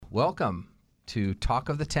welcome to Talk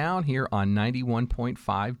of the Town here on 91.5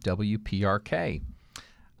 WPRK.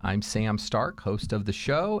 I'm Sam Stark, host of the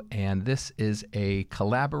show, and this is a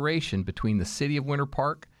collaboration between the City of Winter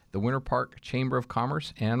Park, the Winter Park Chamber of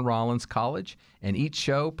Commerce, and Rollins College, and each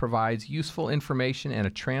show provides useful information and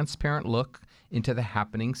a transparent look into the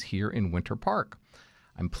happenings here in Winter Park.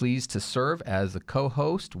 I'm pleased to serve as the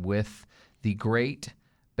co-host with the great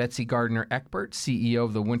Betsy Gardner-Eckbert, CEO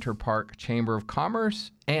of the Winter Park Chamber of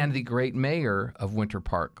Commerce, and the great mayor of Winter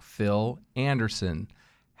Park, Phil Anderson.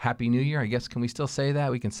 Happy New Year. I guess, can we still say that?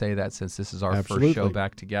 We can say that since this is our first show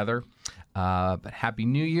back together. But Happy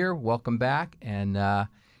New Year. Welcome back. And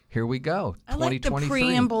here we go. I like the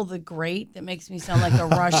preamble, the great, that makes me sound like a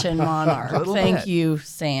Russian monarch. Thank you,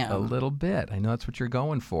 Sam. A little bit. I know that's what you're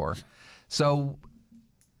going for. So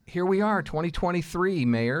here we are, 2023,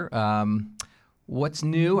 Mayor. What's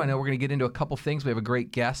new? I know we're going to get into a couple things. We have a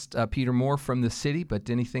great guest, Peter Moore from the city, but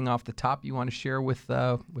anything off the top you want to share with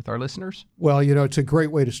our listeners? Well, you know, it's a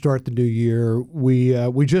great way to start the new year.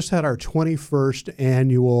 We just had our 21st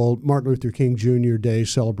annual Martin Luther King Jr. Day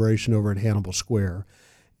celebration over at Hannibal Square.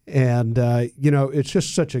 And, you know, it's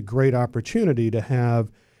just such a great opportunity to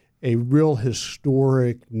have a real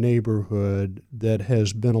historic neighborhood that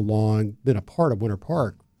has been a part of Winter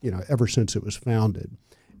Park, you know, ever since it was founded.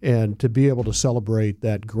 And to be able to celebrate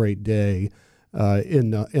that great day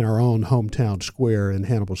in our own hometown square in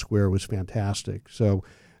Hannibal Square was fantastic. So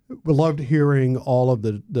we loved hearing all of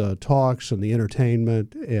the talks and the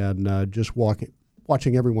entertainment and just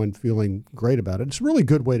watching everyone feeling great about it. It's a really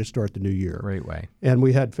good way to start the new year. Great way. And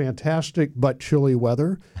we had fantastic but chilly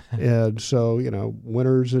weather. And so, you know,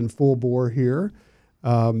 winter's in full bore here.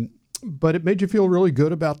 But it made you feel really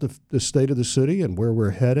good about the state of the city and where we're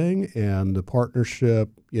heading and the partnership,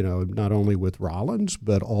 you know, not only with Rollins,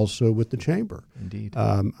 but also with the Chamber. Indeed.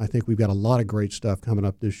 I think we've got a lot of great stuff coming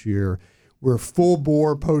up this year. We're full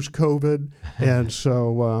bore post-COVID, and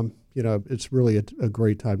so, you know, it's really a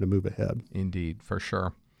great time to move ahead. Indeed, for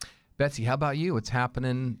sure. Betsy, how about you? What's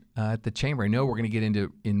happening at the Chamber? I know we're going to get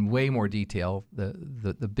into, in way more detail,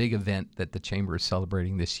 the big event that the Chamber is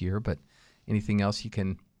celebrating this year, but anything else you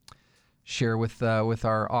can share with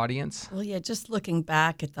our audience? Well, yeah, just looking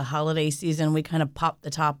back at the holiday season, we kind of popped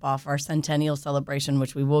the top off our centennial celebration,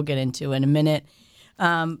 which we will get into in a minute.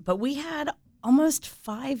 But we had almost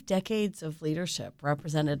 5 decades of leadership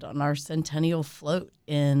represented on our centennial float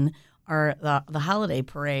in the holiday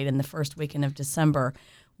parade in the first weekend of December.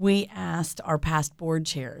 We asked our past board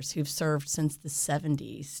chairs who've served since the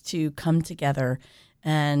 70s to come together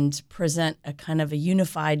and present a kind of a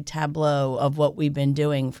unified tableau of what we've been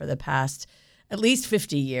doing for the past at least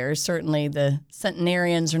 50 years. Certainly the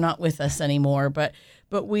centenarians are not with us anymore, but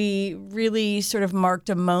we really sort of marked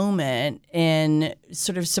a moment in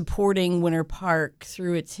sort of supporting Winter Park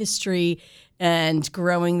through its history and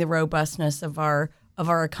growing the robustness of our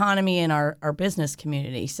economy and our business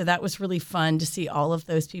community. So that was really fun to see all of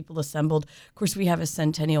those people assembled. Of course, we have a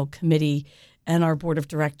centennial committee and our board of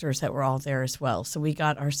directors that were all there as well. So we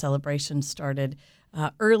got our celebration started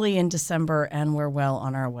early in December, and we're well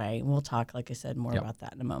on our way. We'll talk, like I said, more about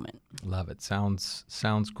that in a moment. Love it.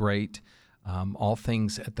 Sounds great. All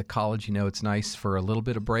things at the college, you know, it's nice for a little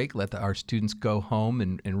bit of break, let our students go home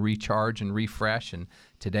and recharge and refresh. And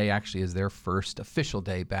today actually is their first official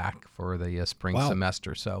day back for the spring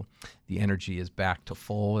semester. So the energy is back to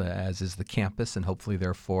full, as is the campus, and hopefully,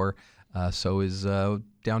 therefore, so is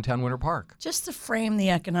downtown Winter Park. Just to frame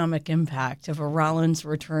the economic impact of a Rollins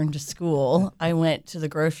return to school, I went to the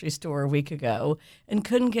grocery store a week ago and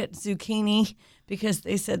couldn't get zucchini because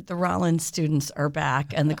they said the Rollins students are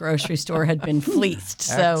back and the grocery store had been fleeced.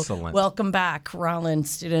 So Excellent. Welcome back,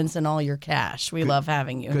 Rollins students, and all your cash. We love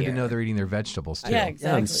having you here. Good to know they're eating their vegetables, too. Yeah,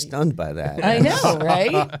 exactly. Yeah, I'm stunned by that. I know,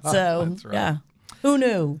 right? So, That's right. Yeah. Who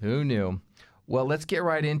knew? Who knew? Well, let's get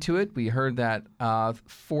right into it. We heard that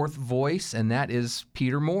fourth voice, and that is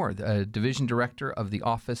Peter Moore, the Division Director of the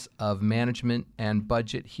Office of Management and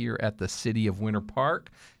Budget here at the City of Winter Park.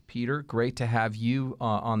 Peter, great to have you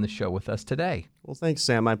on the show with us today. Well, thanks,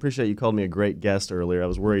 Sam. I appreciate you called me a great guest earlier. I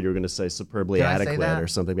was worried you were going to say superbly Did adequate I say that? or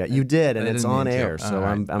something like that. You did, and it's on air, so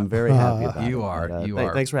right. I'm very happy about it. You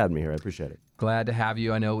are. Thanks for having me here. I appreciate it. Glad to have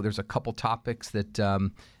you. I know there's a couple topics that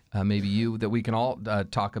that we can all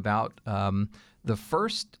talk about. The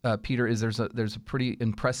first, Peter, is there's a pretty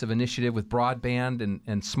impressive initiative with broadband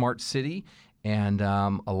and smart city, and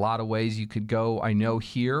a lot of ways you could go, I know,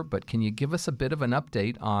 here. But can you give us a bit of an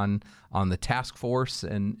update on the task force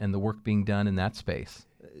and the work being done in that space?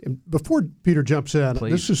 Before Peter jumps in,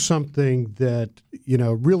 Please. This is something that, you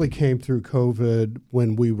know, really came through COVID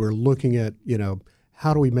when we were looking at, you know,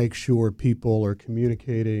 how do we make sure people are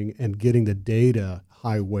communicating and getting the data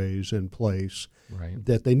highways in place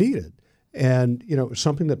that they needed. And, it was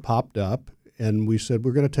something that popped up, and we said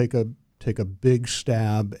we're going to take a big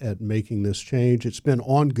stab at making this change. It's been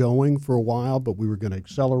ongoing for a while, but we were going to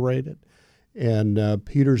accelerate it. And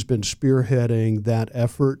Peter's been spearheading that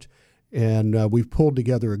effort, and we've pulled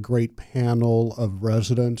together a great panel of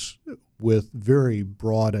residents with very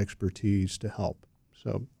broad expertise to help.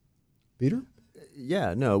 So, Peter?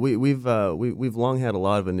 Yeah, no, we've long had a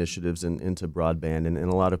lot of initiatives into broadband, and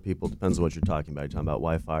a lot of people, depends on what you're talking about. You're talking about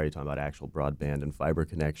Wi-Fi, you're talking about actual broadband and fiber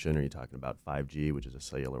connection, or you're talking about 5G, which is a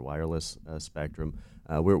cellular wireless spectrum.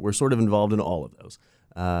 We're sort of involved in all of those.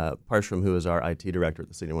 Parshram, who is our IT director at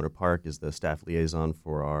the City of Winter Park, is the staff liaison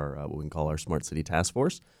for our what we can call our Smart City Task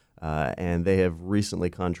Force. And they have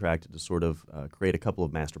recently contracted to sort of create a couple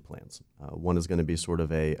of master plans. One is going to be sort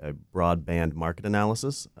of a broadband market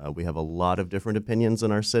analysis. We have a lot of different opinions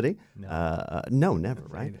in our city. No, never,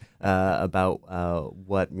 right? About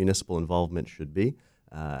what municipal involvement should be.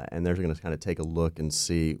 And they're going to kind of take a look and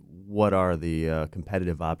see what are the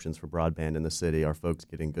competitive options for broadband in the city. Are folks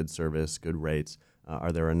getting good service, good rates?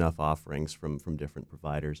 Are there enough offerings from different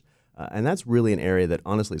providers? And that's really an area that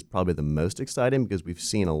honestly is probably the most exciting because we've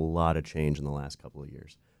seen a lot of change in the last couple of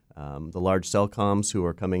years. The large cellcoms who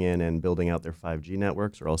are coming in and building out their 5G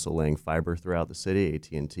networks are also laying fiber throughout the city.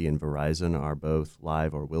 AT&T and Verizon are both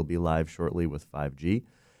live or will be live shortly with 5G.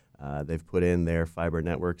 They've put in their fiber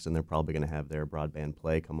networks, and they're probably going to have their broadband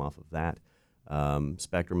play come off of that.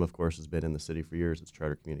 Spectrum, of course, has been in the city for years. It's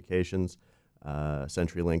Charter Communications.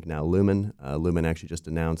 CenturyLink, now Lumen. Lumen actually just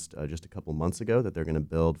announced just a couple months ago that they're going to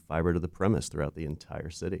build fiber to the premise throughout the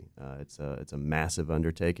entire city. It's a massive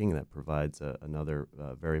undertaking that provides another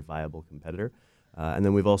very viable competitor. And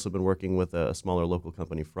then we've also been working with a smaller local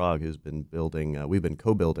company, Frog, who's been building, we've been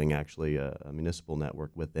co-building actually a municipal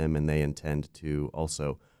network with them, and they intend to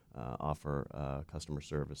also offer customer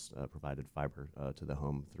service provided fiber to the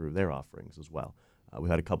home through their offerings as well. We've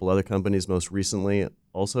had a couple other companies most recently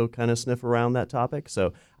also kind of sniff around that topic.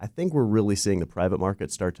 So I think we're really seeing the private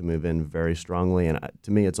market start to move in very strongly. And to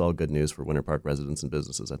me, it's all good news for Winter Park residents and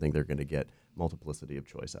businesses. I think they're going to get multiplicity of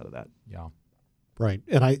choice out of that. Yeah. Right.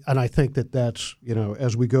 And I think that's,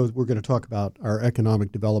 as we go, we're going to talk about our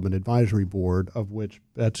Economic Development Advisory Board, of which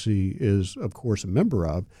Betsy is, of course, a member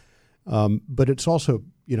of. But it's also,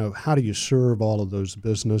 how do you serve all of those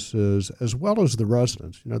businesses as well as the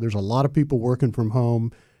residents? There's a lot of people working from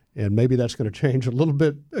home, and maybe that's going to change a little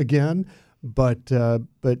bit again. But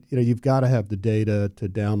you've got to have the data to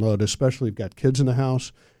download, especially if you've got kids in the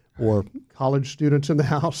house or college students in the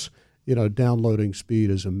house. Downloading speed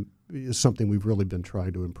is something we've really been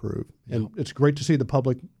trying to improve. And it's great to see the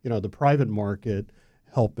public, the private market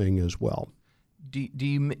helping as well. Do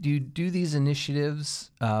you do these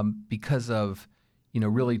initiatives because of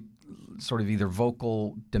really sort of either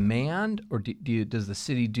vocal demand, or does the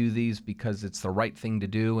city do these because it's the right thing to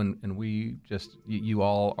do, and we just you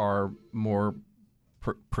all are more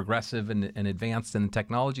progressive and advanced in the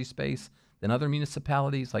technology space than other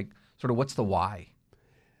municipalities? Like, sort of, what's the why?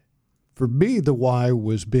 For me, the why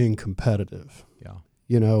was being competitive.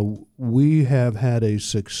 Yeah. We have had a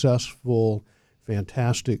successful,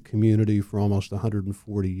 fantastic community for almost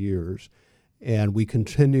 140 years, and we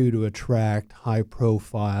continue to attract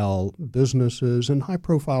high-profile businesses and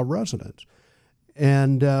high-profile residents.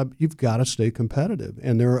 And you've got to stay competitive.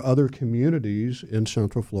 And there are other communities in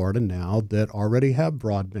Central Florida now that already have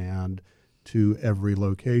broadband to every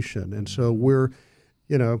location. And so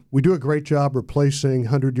we do a great job replacing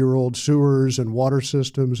 100-year-old sewers and water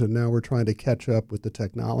systems, and now we're trying to catch up with the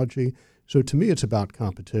technology. So to me, it's about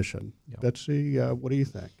competition. Yep. Betsy, what do you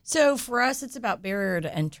think? So for us, it's about barrier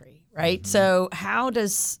to entry, right? Mm-hmm. So how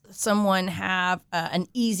does someone have an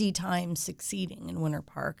easy time succeeding in Winter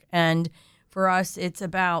Park? And for us, it's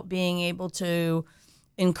about being able to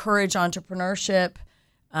encourage entrepreneurship,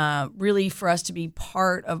 really for us to be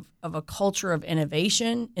part of a culture of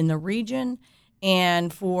innovation in the region,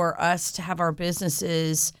 and for us to have our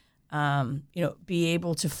businesses, be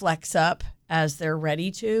able to flex up as they're ready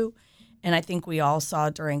to. And I think we all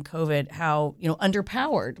saw during COVID how,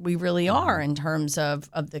 underpowered we really are in terms of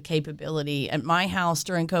the capability. At my house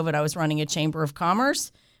during COVID, I was running a chamber of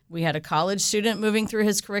commerce. We had a college student moving through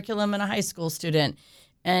his curriculum and a high school student.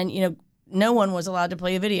 And, no one was allowed to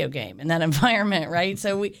play a video game in that environment, right?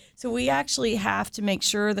 So we actually have to make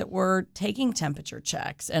sure that we're taking temperature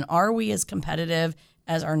checks. And are we as competitive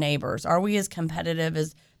as our neighbors? Are we as competitive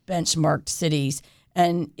as benchmarked cities?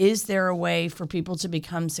 And is there a way for people to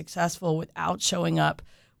become successful without showing up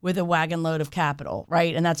with a wagon load of capital,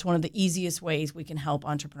 right? And that's one of the easiest ways we can help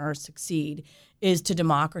entrepreneurs succeed is to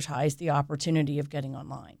democratize the opportunity of getting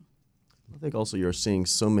online. I think also you're seeing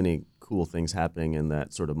so many cool things happening in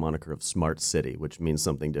that sort of moniker of smart city, which means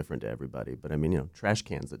something different to everybody. But I mean, trash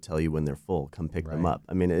cans that tell you when they're full, come pick them up.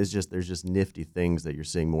 I mean, there's just nifty things that you're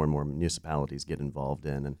seeing more and more municipalities get involved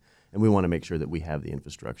in, and we want to make sure that we have the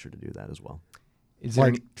infrastructure to do that as well. Is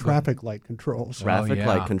there traffic light controls. Traffic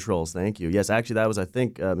light controls, thank you. Yes, actually that was, I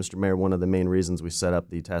think, Mr. Mayor, one of the main reasons we set up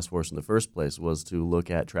the task force in the first place was to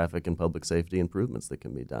look at traffic and public safety improvements that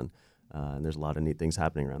can be done. And there's a lot of neat things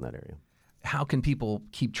happening around that area. How can people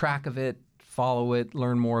keep track of it, follow it,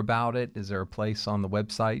 learn more about it? Is there a place on the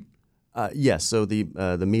website? Yes, so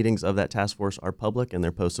the meetings of that task force are public and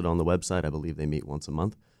they're posted on the website. I believe they meet once a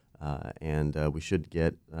month. And we should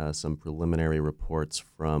get some preliminary reports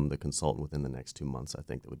from the consultant within the next 2 months, I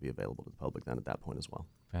think, that would be available to the public then at that point as well.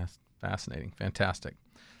 Fascinating. Fantastic.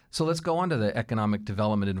 So let's go on to the Economic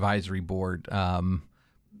Development Advisory Board.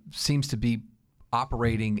 Seems to be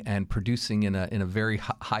operating and producing in a very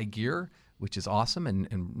high gear, which is awesome,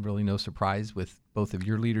 and really no surprise with both of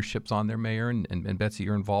your leaderships on there, Mayor, and Betsy,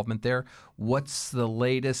 your involvement there. What's the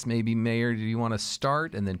latest? Maybe, Mayor, do you want to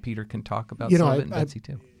start? And then Peter can talk about some of it, and Betsy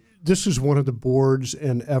too. This is one of the boards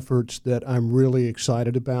and efforts that I'm really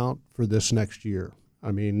excited about for this next year.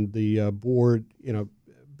 I mean, the board,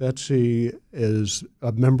 Betsy is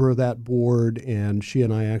a member of that board, and she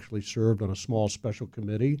and I actually served on a small special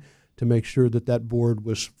committee to make sure that board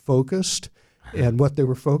was focused and what they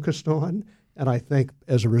were focused on. And I think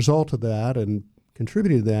as a result of that and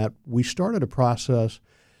contributing to that, we started a process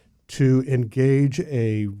to engage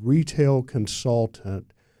a retail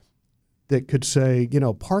consultant that could say,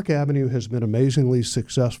 Park Avenue has been amazingly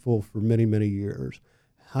successful for many, many years.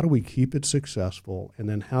 How do we keep it successful? And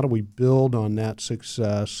then how do we build on that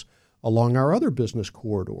success along our other business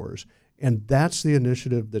corridors? And that's the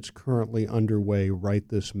initiative that's currently underway right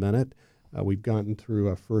this minute. We've gotten through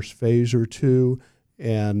a first phase or two,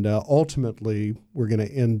 and ultimately we're going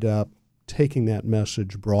to end up taking that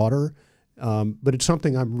message broader. But it's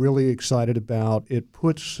something I'm really excited about. It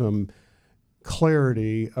puts some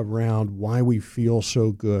clarity around why we feel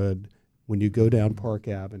so good when you go down Park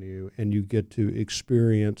Avenue and you get to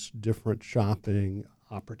experience different shopping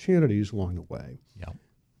opportunities along the way. Yeah.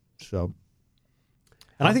 So,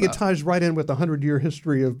 and I think it ties right in with the 100-year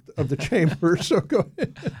history of the chamber. So go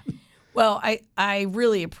ahead. Well, I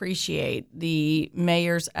really appreciate the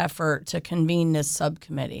mayor's effort to convene this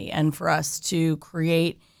subcommittee and for us to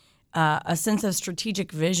create a sense of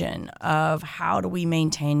strategic vision of how do we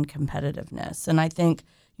maintain competitiveness. And I think,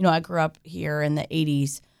 I grew up here in the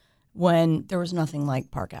 80s when there was nothing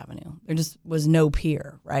like Park Avenue. There just was no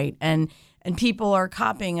peer, right? And people are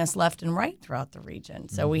copying us left and right throughout the region.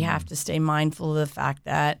 So we have to stay mindful of the fact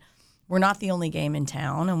that we're not the only game in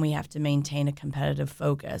town, and we have to maintain a competitive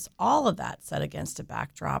focus. All of that set against a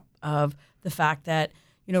backdrop of the fact that,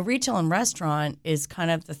 retail and restaurant is kind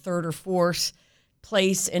of the third or fourth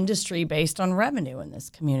place industry based on revenue in this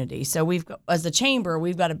community. So as a chamber,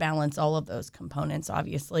 we've got to balance all of those components,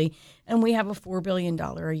 obviously. And we have a $4 billion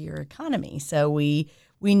a year economy. So we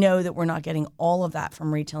know that we're not getting all of that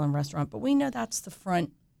from retail and restaurant, but we know that's the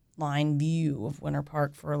front line view of Winter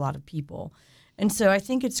Park for a lot of people. And so I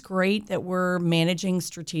think it's great that we're managing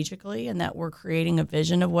strategically and that we're creating a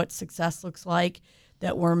vision of what success looks like,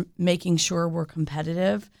 that we're making sure we're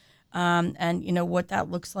competitive. And what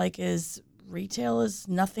that looks like is retail is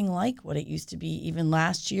nothing like what it used to be even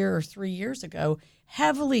last year or 3 years ago,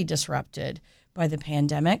 heavily disrupted by the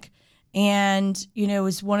pandemic. And,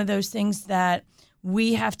 is one of those things that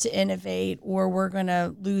we have to innovate or we're going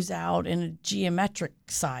to lose out in a geometric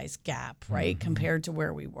size gap, right, compared to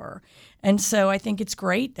where we were. And so I think it's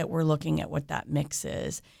great that we're looking at what that mix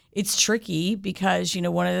is. It's tricky because,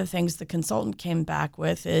 one of the things the consultant came back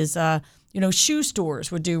with is, shoe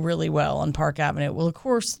stores would do really well on Park Avenue. Well, of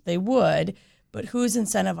course they would, but who's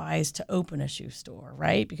incentivized to open a shoe store,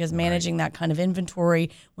 right? Because managing that kind of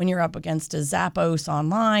inventory when you're up against a Zappos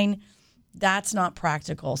online, that's not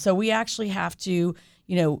practical. So we actually have to,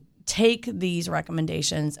 take these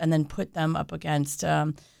recommendations and then put them up against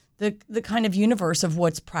the kind of universe of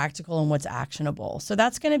what's practical and what's actionable. So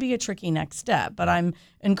that's going to be a tricky next step. But I'm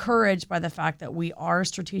encouraged by the fact that we are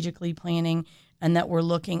strategically planning and that we're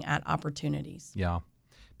looking at opportunities. Yeah.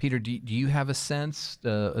 Peter, do you have a sense,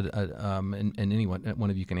 and anyone, one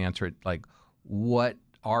of you can answer it, like what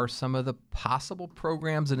are some of the possible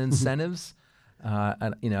programs and incentives?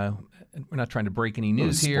 And, we're not trying to break any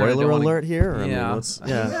news here. Spoiler alert here? Yeah.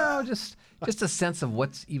 Just a sense of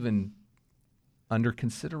what's even under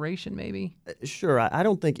consideration, maybe? Sure. I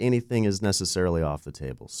don't think anything is necessarily off the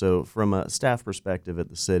table. So from a staff perspective at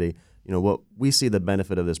the city, what we see the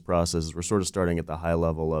benefit of this process is we're sort of starting at the high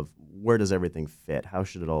level of where does everything fit? How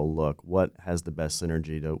should it all look? What has the best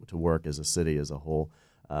synergy to work as a city as a whole?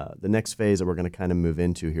 The next phase that we're going to kind of move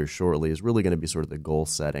into here shortly is really going to be sort of the goal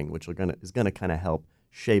setting, which is going to kind of help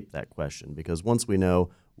shape that question. Because once we know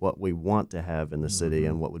what we want to have in the city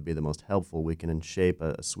and what would be the most helpful, we can then shape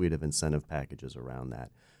a suite of incentive packages around that.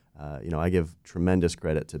 I give tremendous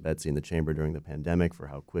credit to Betsy and the Chamber during the pandemic for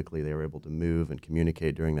how quickly they were able to move and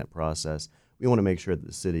communicate during that process. We want to make sure that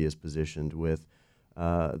the city is positioned with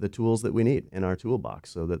the tools that we need in our toolbox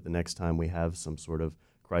so that the next time we have some sort of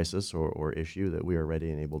crisis or issue that we are ready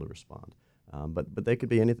and able to respond. But they could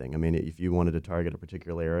be anything. I mean, if you wanted to target a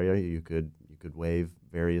particular area, you could waive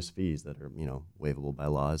various fees that are, waivable by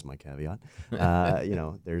law is my caveat.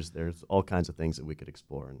 There's all kinds of things that we could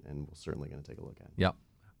explore, and we're certainly going to take a look at. Yep.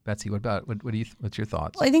 Betsy, what's your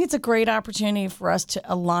thoughts? Well, I think it's a great opportunity for us to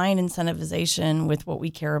align incentivization with what we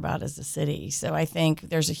care about as a city. So I think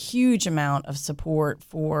there's a huge amount of support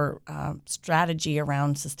for strategy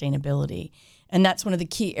around sustainability. And that's one of the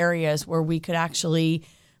key areas where we could actually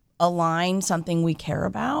align something we care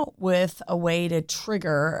about with a way to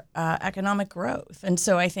trigger economic growth. And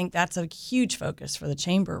so I think that's a huge focus for the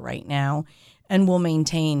Chamber right now, and we'll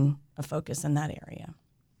maintain a focus in that area.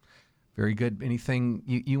 Very good. Anything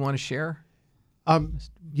you want to share? I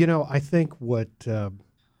think what I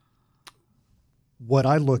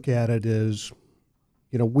look at it is,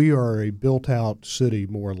 we are a built-out city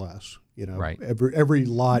more or less. Right. Every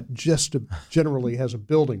lot just generally has a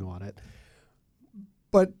building on it.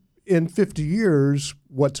 But in 50 years,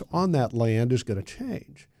 what's on that land is going to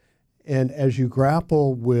change. And as you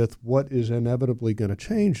grapple with what is inevitably going to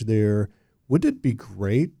change there, wouldn't it be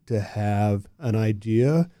great to have an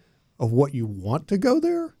idea of what you want to go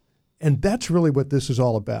there? And that's really what this is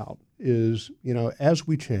all about is, as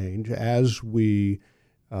we change, as we,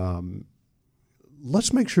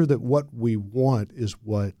 let's make sure that what we want is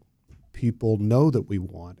what people know that we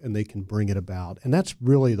want and they can bring it about. And that's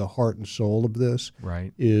really the heart and soul of this.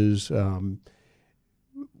 Right. Is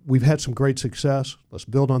we've had some great success. Let's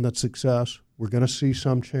build on that success. We're going to see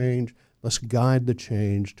some change. Let's guide the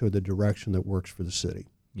change to the direction that works for the city.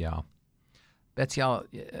 Yeah. Betsy, I'll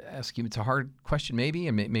ask you, it's a hard question maybe,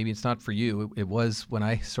 and maybe it's not for you. It was when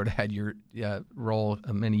I sort of had your role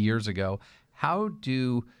many years ago. How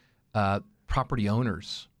do property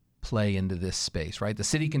owners play into this space, right? The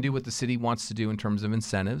city can do what the city wants to do in terms of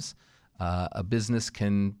incentives. A business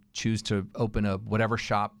can choose to open whatever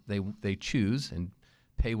shop they choose and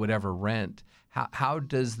pay whatever rent. How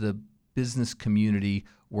does the business community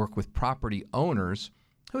work with property owners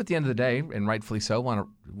who at the end of the day, and rightfully so,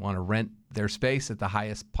 want to rent their space at the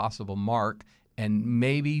highest possible mark and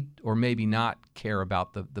maybe or maybe not care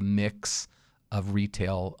about the mix of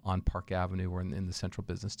retail on Park Avenue or in the Central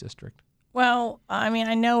Business District? Well, I mean,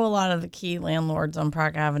 I know a lot of the key landlords on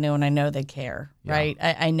Park Avenue, and I know they care, right?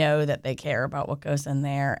 I know that they care about what goes in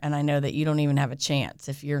there, and I know that you don't even have a chance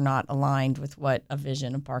if you're not aligned with what a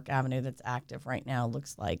vision of Park Avenue that's active right now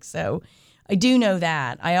looks like. So I do know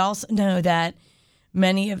that. I also know that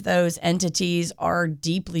many of those entities are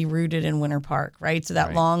deeply rooted in Winter Park, right? So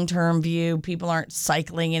that long-term view, people aren't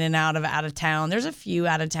cycling in and out of town. There's a few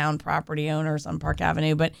out-of-town property owners on Park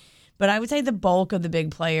Avenue, but I would say the bulk of the big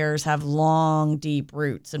players have long, deep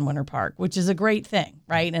roots in Winter Park, which is a great thing,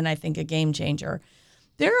 right? And I think a game changer.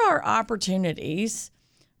 There are opportunities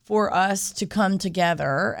for us to come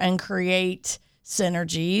together and create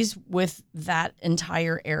synergies with that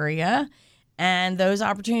entire area. And those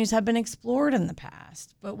opportunities have been explored in the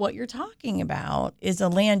past. But what you're talking about is a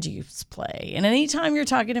land use play. And anytime you're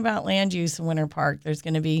talking about land use in Winter Park, there's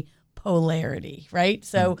going to be polarity, right?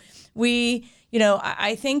 So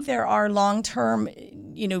I think there are long-term,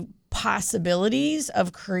 possibilities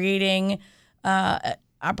of creating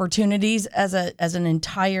opportunities as an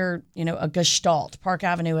entire, a gestalt, Park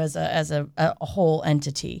Avenue as a whole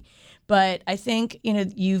entity. But I think,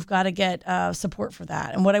 you've got to get support for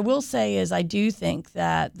that. And what I will say is I do think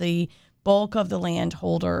that the bulk of the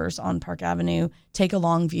landholders on Park Avenue take a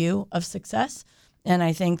long view of success. And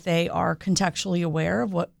I think they are contextually aware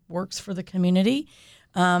of what works for the community.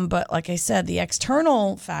 But like I said, the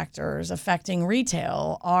external factors affecting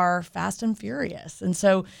retail are fast and furious. And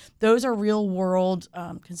so those are real world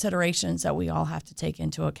considerations that we all have to take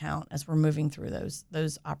into account as we're moving through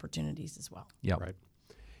those opportunities as well. Yeah. Right.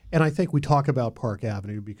 And I think we talk about Park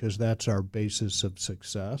Avenue because that's our basis of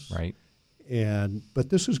success. Right. But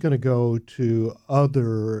this is going to go to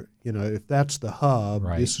other, if that's the hub,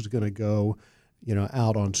 Right. this is going to go,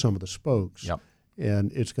 out on some of the spokes. Yep.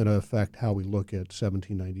 and it's going to affect how we look at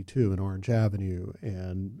 1792 and Orange Avenue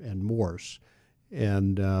and Morse,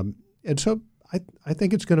 and so I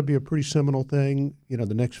think it's going to be a pretty seminal thing.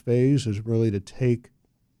 The next phase is really to take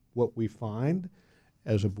what we find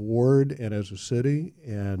as a board and as a city,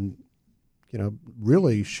 and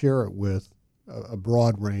really share it with a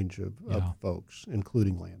broad range of folks,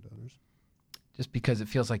 including landowners. Just because it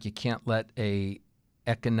feels like you can't let a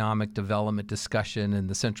economic development discussion in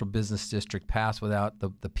the central business district pass without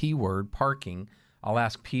the P word, parking. I'll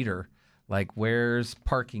ask Peter, where's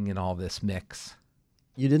parking in all this mix?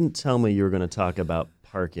 You didn't tell me you were going to talk about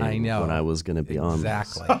parking when I was going to be on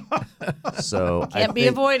this. Exactly. So Can't be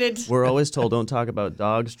avoided. We're always told don't talk about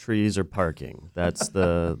dogs, trees, or parking. That's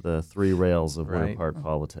the three rails of Winter Park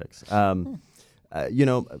politics.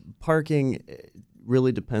 Parking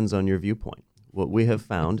really depends on your viewpoint. What we have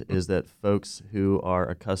found is that folks who are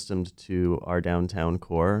accustomed to our downtown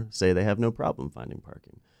core say they have no problem finding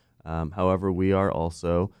parking. However, we are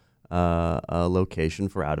also a location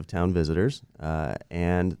for out-of-town visitors,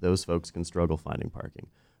 and those folks can struggle finding parking.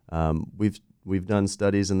 We've done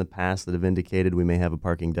studies in the past that have indicated we may have a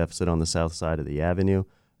parking deficit on the south side of the avenue.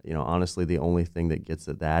 Honestly, the only thing that gets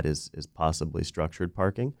at that is possibly structured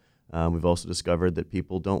parking. We've also discovered that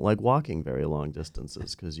people don't like walking very long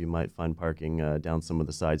distances because you might find parking down some of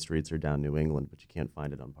the side streets or down New England, but you can't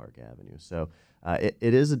find it on Park Avenue. So it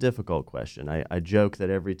is a difficult question. I joke that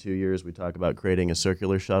every 2 years we talk about creating a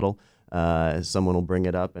circular shuttle. Someone will bring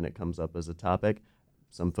it up and it comes up as a topic.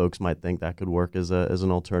 Some folks might think that could work as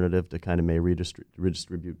an alternative to kind of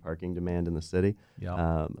redistribute parking demand in the city.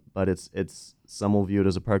 Yeah. But it's some will view it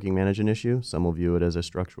as a parking management issue. Some will view it as a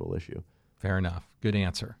structural issue. Fair enough. Good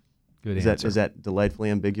answer. Is that delightfully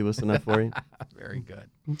ambiguous enough for you? Very good.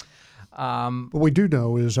 What we do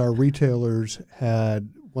know is our retailers had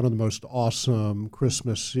one of the most awesome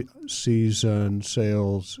Christmas season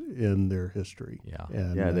sales in their history. Yeah,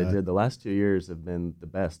 and, they did. The last 2 years have been the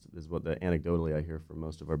best, is what anecdotally I hear from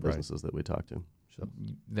most of our businesses that we talk to. So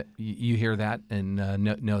you hear that and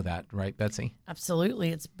know that, right, Betsy? Absolutely.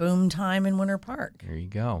 It's boom time in Winter Park. There you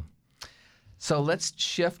go. So let's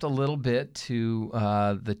shift a little bit to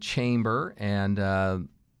the chamber and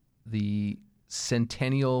the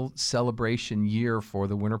centennial celebration year for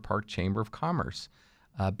the Winter Park Chamber of Commerce.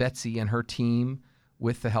 Betsy and her team,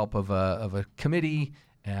 with the help of a committee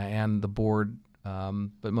and the board,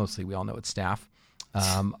 but mostly we all know it's staff,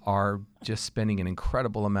 are just spending an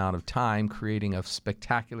incredible amount of time creating a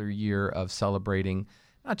spectacular year of celebrating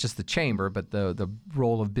not just the chamber, but the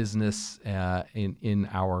role of business in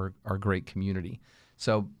our great community.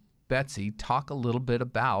 So, Betsy, talk a little bit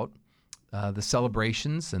about the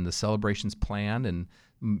celebrations and the celebrations plan, and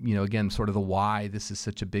again, sort of the why this is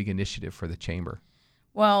such a big initiative for the chamber.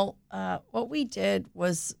 Well, what we did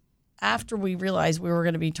was, after we realized we were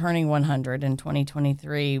going to be turning 100 in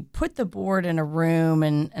 2023, put the board in a room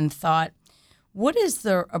and thought, what is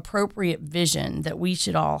the appropriate vision that we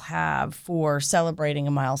should all have for celebrating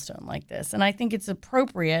a milestone like this? And I think it's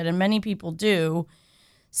appropriate, and many people do,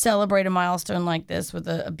 celebrate a milestone like this with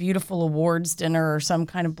a beautiful awards dinner or some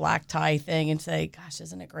kind of black tie thing and say, gosh,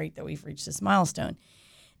 isn't it great that we've reached this milestone?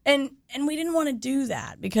 And we didn't want to do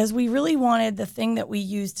that because we really wanted the thing that we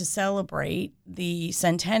used to celebrate the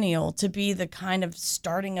centennial to be the kind of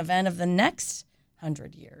starting event of the next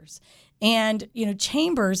 100 years. And,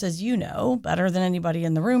 chambers, as you know, better than anybody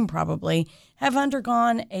in the room probably, have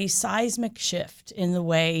undergone a seismic shift in the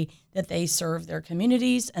way that they serve their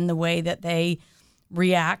communities and the way that they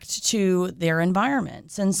react to their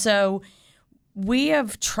environments. And so we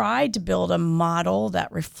have tried to build a model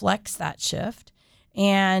that reflects that shift.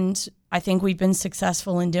 And I think we've been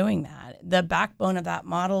successful in doing that. The backbone of that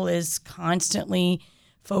model is constantly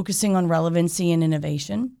focusing on relevancy and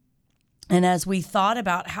innovation. And as we thought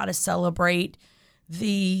about how to celebrate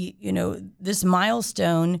this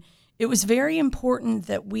milestone, it was very important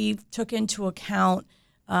that we took into account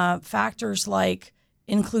factors like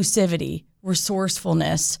inclusivity,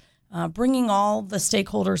 resourcefulness, bringing all the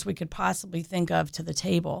stakeholders we could possibly think of to the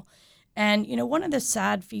table. And, one of the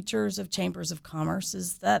sad features of chambers of commerce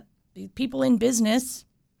is that the people in business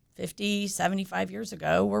 50, 75 years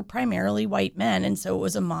ago were primarily white men. And so it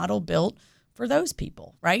was a model built for those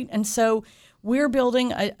people, right? And so we're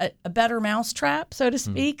building a better mousetrap, so to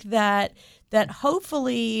speak, that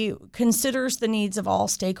hopefully considers the needs of all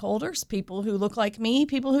stakeholders, people who look like me,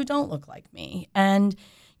 people who don't look like me, and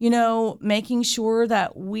making sure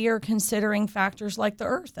that we are considering factors like the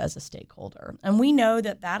earth as a stakeholder. And we know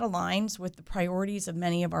that aligns with the priorities of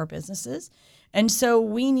many of our businesses. And so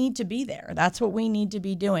we need to be there. That's what we need to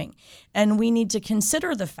be doing. And we need to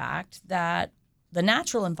consider the fact that the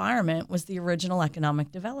natural environment was the original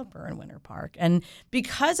economic developer in Winter Park. And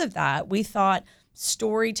because of that, we thought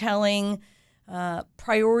storytelling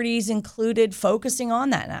priorities included focusing on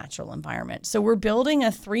that natural environment. So we're building a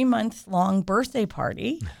 3-month-long birthday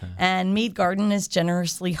party, and Mead Garden is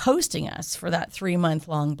generously hosting us for that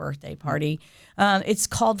 3-month-long birthday party. It's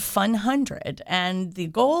called Fun 100, and the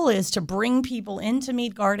goal is to bring people into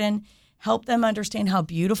Mead Garden, help them understand how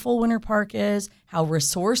beautiful Winter Park is, how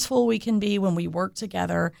resourceful we can be when we work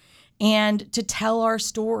together, and to tell our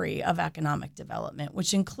story of economic development,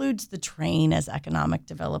 which includes the train as economic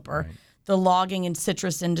developer, right, the logging and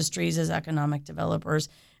citrus industries as economic developers,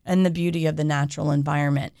 and the beauty of the natural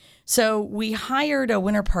environment. So we hired a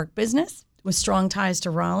Winter Park business with strong ties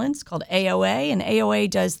to Rollins called AOA, and AOA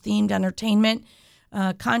does themed entertainment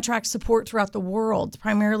contract support throughout the world,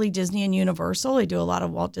 primarily Disney and Universal. They do a lot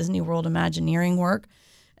of Walt Disney World Imagineering work.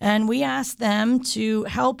 And we asked them to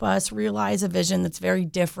help us realize a vision that's very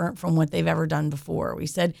different from what they've ever done before. We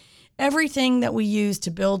said, everything that we use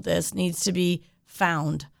to build this needs to be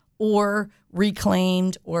found or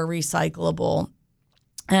reclaimed or recyclable.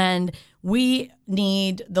 And we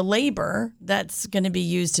need the labor that's going to be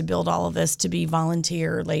used to build all of this to be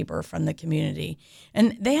volunteer labor from the community.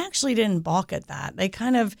 And they actually didn't balk at that. They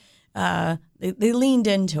kind of they leaned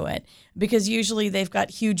into it, because usually they've got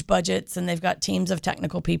huge budgets and they've got teams of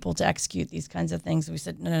technical people to execute these kinds of things. We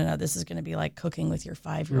said, no, this is going to be like cooking with your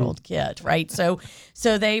 5-year-old kid, right? So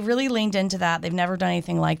they really leaned into that. They've never done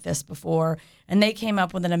anything like this before. And they came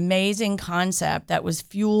up with an amazing concept that was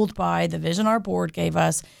fueled by the vision our board gave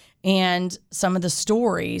us and some of the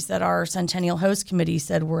stories that our Centennial Host Committee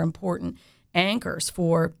said were important anchors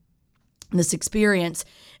for this experience.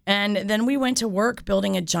 And then we went to work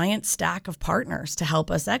building a giant stack of partners to help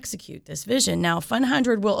us execute this vision. Now, Fun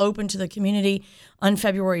 100 will open to the community on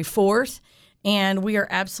February 4th, and we are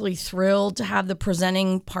absolutely thrilled to have the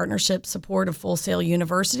presenting partnership support of Full Sail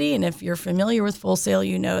University. And if you're familiar with Full Sail,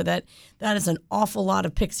 you know that that is an awful lot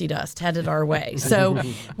of pixie dust headed our way. So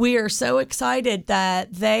we are so excited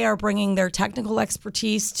that they are bringing their technical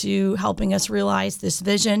expertise to helping us realize this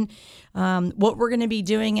vision. What we're going to be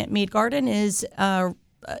doing at Mead Garden is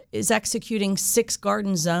executing 6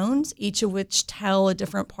 garden zones, each of which tell a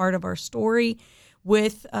different part of our story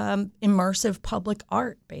with immersive public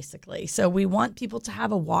art, basically. So we want people to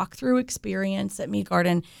have a walkthrough experience at Mead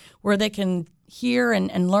Garden where they can hear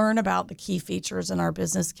and learn about the key features in our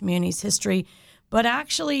business community's history, but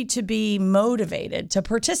actually to be motivated to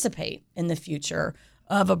participate in the future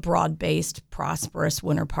of a broad-based, prosperous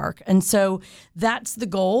Winter Park. And so that's the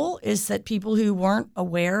goal, is that people who weren't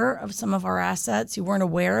aware of some of our assets, who weren't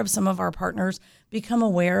aware of some of our partners, become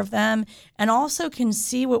aware of them, and also can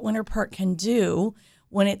see what Winter Park can do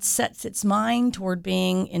when it sets its mind toward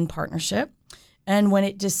being in partnership and when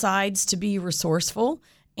it decides to be resourceful.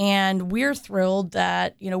 And we're thrilled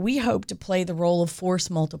that, we hope to play the role of force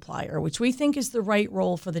multiplier, which we think is the right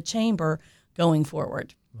role for the chamber going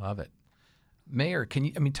forward. Love it. Mayor, can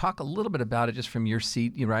you talk a little bit about it just from your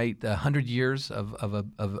seat, right? The 100 years of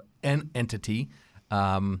an entity,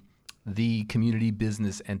 the community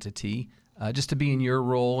business entity, just to be in your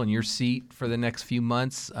role and your seat for the next few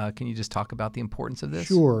months. Can you just talk about the importance of this?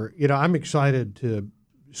 Sure. I'm excited to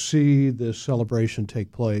see this celebration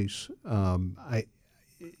take place. I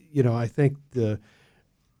think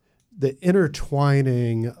the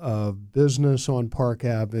intertwining of business on Park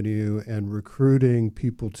Avenue and recruiting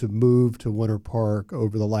people to move to Winter Park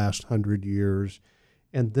over the last 100 years,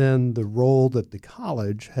 and then the role that the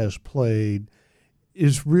college has played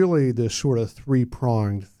is really this sort of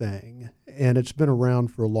 3-pronged thing. And it's been around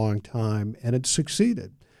for a long time, and it's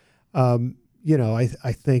succeeded. I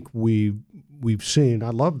think we've seen, I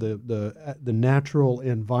love the natural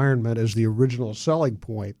environment as the original selling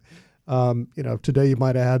point. Today you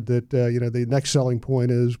might add that the next selling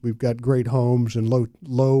point is we've got great homes and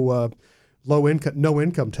low income, no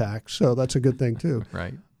income tax, so that's a good thing too.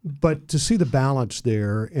 Right. But to see the balance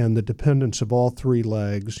there and the dependence of all 3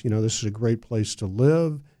 legs, this is a great place to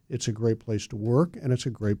live, it's a great place to work, and it's a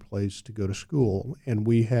great place to go to school. And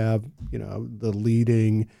we have the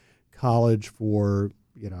leading college for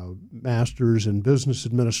masters in business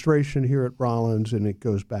administration here at Rollins, and it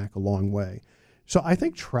goes back a long way. So I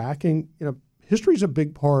think tracking, history is a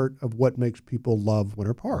big part of what makes people love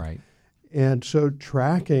Winter Park. Right. And so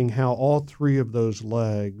tracking how all 3 of those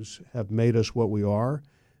legs have made us what we are,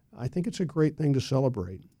 I think it's a great thing to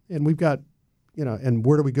celebrate. And we've got, and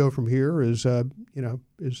where do we go from here is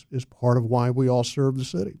part of why we all serve the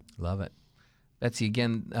city. Love it. Betsy,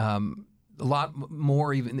 again, a lot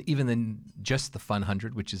more even than just the Fun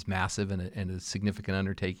 100, which is massive and a significant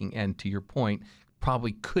undertaking. And to your point,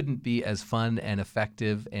 probably couldn't be as fun and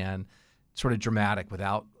effective and sort of dramatic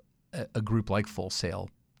without a group like Full Sail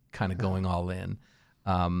kind of going all in.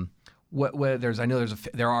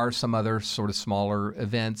 There are some other sort of smaller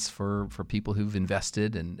events for people who've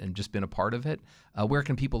invested and just been a part of it. Where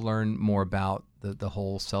can people learn more about the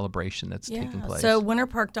whole celebration that's taking place? So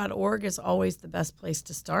winterpark.org is always the best place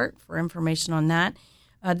to start for information on that.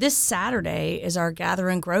 This Saturday is our Gather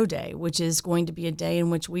and Grow Day, which is going to be a day in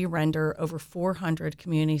which we render over 400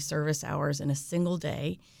 community service hours in a single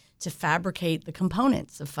day to fabricate the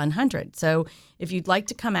components of Fun 100. So if you'd like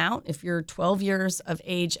to come out, if you're 12 years of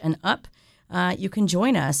age and up, you can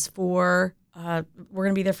join us for, we're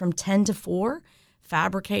going to be there from 10 to 4,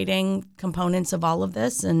 fabricating components of all of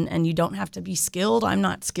this. And you don't have to be skilled. I'm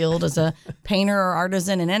not skilled as a painter or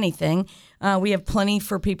artisan in anything. We have plenty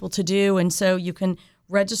for people to do. And so you can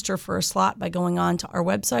register for a slot by going on to our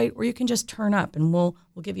website, or you can just turn up and we'll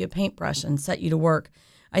give you a paintbrush and set you to work.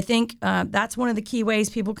 I think that's one of the key ways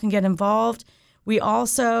people can get involved. We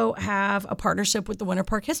also have a partnership with the Winter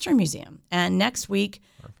Park History Museum. And next week,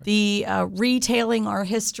 the Retailing Our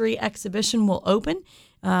History exhibition will open.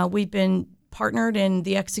 We've been partnered in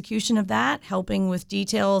the execution of that, helping with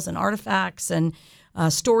details and artifacts and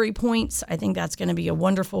story points. I think that's going to be a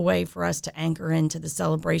wonderful way for us to anchor into the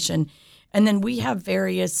celebration. And then we have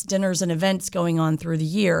various dinners and events going on through the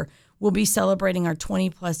year. We'll be celebrating our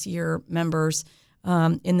 20-plus year members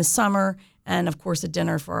in the summer, and of course a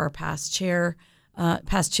dinner for our past chairs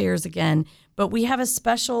again. But we have a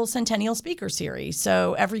special Centennial Speaker Series.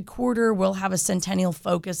 So every quarter we'll have a Centennial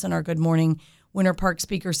focus in our Good Morning Winter Park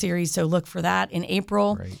Speaker Series. So look for that in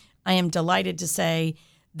April. Right. I am delighted to say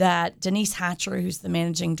that Denise Hatcher, who's the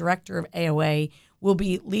managing director of AOA, will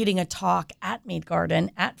be leading a talk at Mead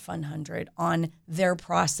Garden at Fun 100 on their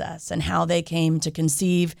process and how they came to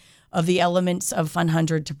conceive of the elements of Fun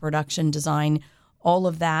 100 to production design, all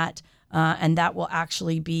of that. And that will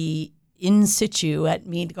actually be in situ at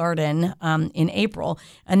Mead Garden in April.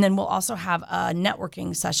 And then we'll also have a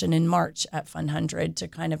networking session in March at Fun 100 to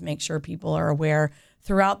kind of make sure people are aware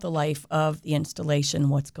throughout the life of the installation,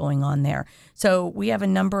 what's going on there. So we have a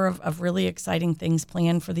number of really exciting things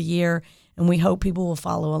planned for the year, and we hope people will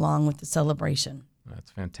follow along with the celebration.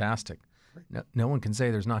 That's fantastic. No one can say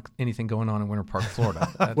there's not anything going on in Winter Park, Florida.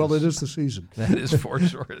 It is the season. That is for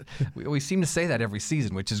sure. We seem to say that every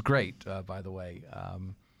season, which is great, by the way.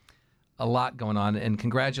 A lot going on, and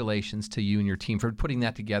congratulations to you and your team for putting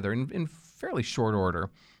that together in fairly short order,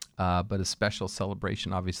 but a special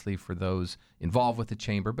celebration, obviously, for those involved with the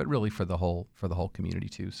chamber, but really for the whole community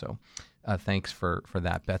too. So thanks for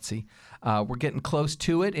that, Betsy. We're getting close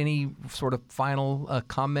to it. Any sort of final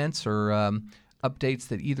comments or updates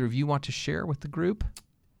that either of you want to share with the group?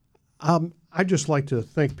 I'd just like to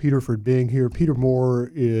thank Peter for being here. Peter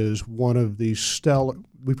Moore is one of the stellar,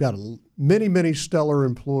 we've got many, many stellar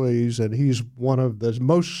employees, and he's one of the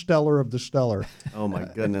most stellar of the stellar. Oh, my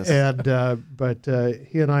goodness. And but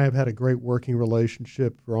he and I have had a great working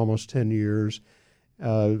relationship for almost 10 years,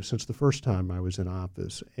 since the first time I was in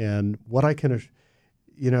office. And what I can,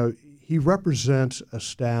 he represents a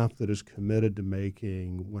staff that is committed to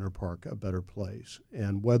making Winter Park a better place.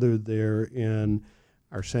 And whether they're in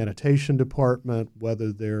our sanitation department,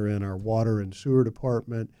 whether they're in our water and sewer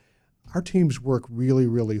department, our teams work really,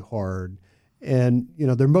 really hard. And,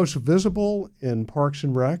 they're most visible in Parks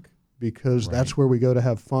and Rec because that's where we go to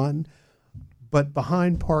have fun. But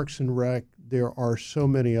behind Parks and Rec, there are so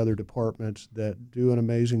many other departments that do an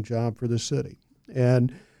amazing job for the city.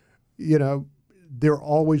 And, they're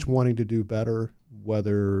always wanting to do better,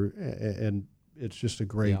 and it's just a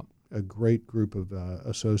great group of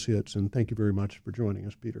associates, and thank you very much for joining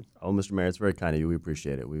us, Peter. Oh, Mr. Mayor, it's very kind of you. We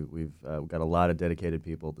appreciate it. We've got a lot of dedicated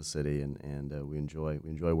people at the city, and we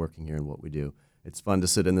enjoy working here and what we do. It's fun to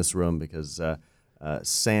sit in this room because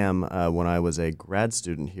Sam, when I was a grad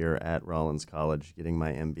student here at Rollins College getting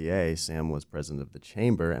my MBA, Sam was president of the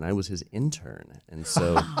chamber, and I was his intern. And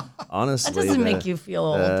so, honestly, that doesn't make you feel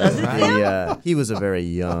old, does it, Sam? He was a very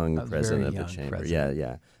young president of the chamber. President.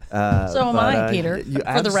 Yeah. So am I, Peter,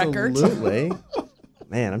 for the record. Absolutely.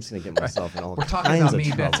 Man, I'm just going to get myself in all We're kinds talking about of me,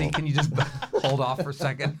 trouble. Betsy. Can you just hold off for a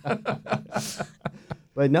second?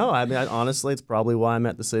 But no, honestly, it's probably why I'm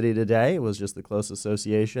at the city today. It was just the close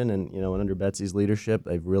association, and under Betsy's leadership,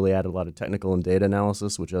 they've really added a lot of technical and data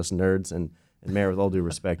analysis, which us nerds and Mayor, with all due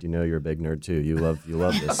respect, you're a big nerd too. You love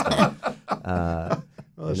this stuff.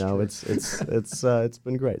 It's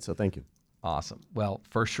been great. So thank you. Awesome. Well,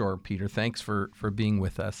 for sure, Peter, thanks for being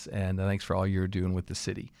with us, and thanks for all you're doing with the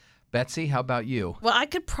city. Betsy, how about you? Well, I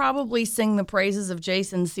could probably sing the praises of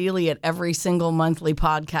Jason Seeley at every single monthly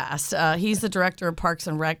podcast. He's the director of Parks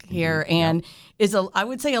and Rec here and is, I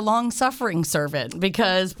would say, a long-suffering servant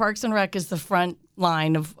because Parks and Rec is the front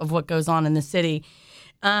line of what goes on in the city.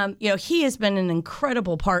 He has been an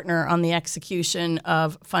incredible partner on the execution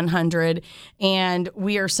of Fun 100, and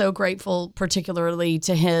we are so grateful, particularly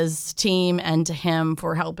to his team and to him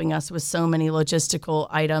for helping us with so many logistical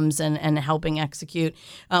items and helping execute.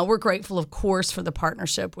 We're grateful, of course, for the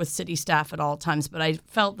partnership with city staff at all times, but I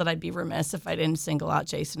felt that I'd be remiss if I didn't single out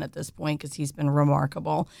Jason at this point because he's been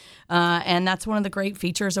remarkable. And that's one of the great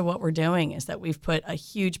features of what we're doing is that we've put a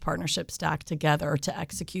huge partnership stack together to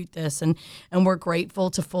execute this, and we're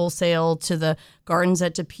grateful to Full Sail, to the Gardens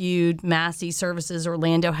at Depute, Massey Services,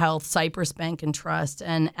 Orlando Health, Cypress Bank and Trust,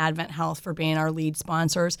 and Advent Health for being our lead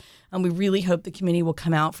sponsors. We really hope the community will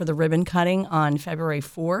come out for the ribbon cutting on February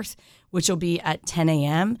 4th, which will be at 10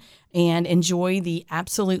 a.m., and enjoy the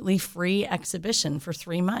absolutely free exhibition for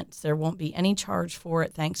 3 months. There won't be any charge for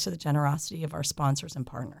it, thanks to the generosity of our sponsors and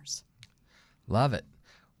partners. Love it.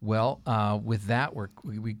 Well, with that,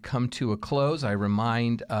 we come to a close. I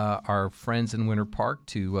remind our friends in Winter Park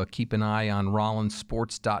to keep an eye on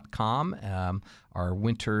rollinsports.com. Our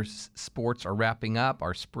winter sports are wrapping up.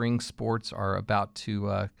 Our spring sports are about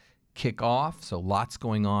to kick off, so lots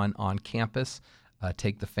going on campus.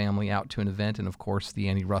 Take the family out to an event, and, of course, the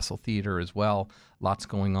Annie Russell Theater as well. Lots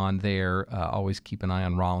going on there. Always keep an eye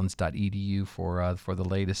on rollins.edu for the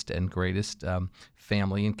latest and greatest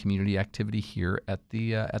family and community activity here at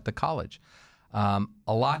the college. A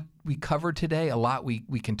lot we covered today. A lot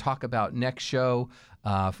we can talk about next show,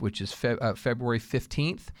 which is February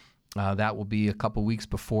 15th. That will be a couple weeks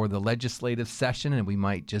before the legislative session, and we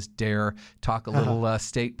might just dare talk a little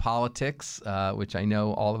state politics, which I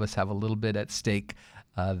know all of us have a little bit at stake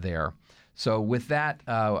there. So with that,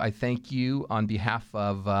 I thank you on behalf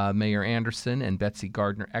of Mayor Anderson and Betsy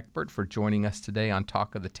Gardner-Eckbert for joining us today on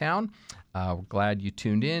Talk of the Town. We're glad you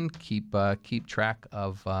tuned in. Keep track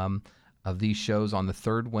of these shows on the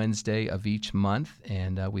third Wednesday of each month,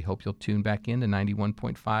 and we hope you'll tune back in to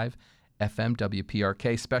 91.5 FM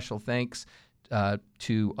WPRK. Special thanks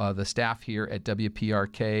to the staff here at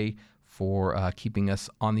WPRK for keeping us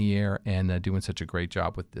on the air and doing such a great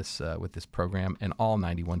job with this program and all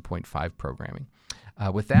 91.5 programming.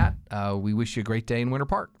 With that, we wish you a great day in Winter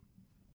Park.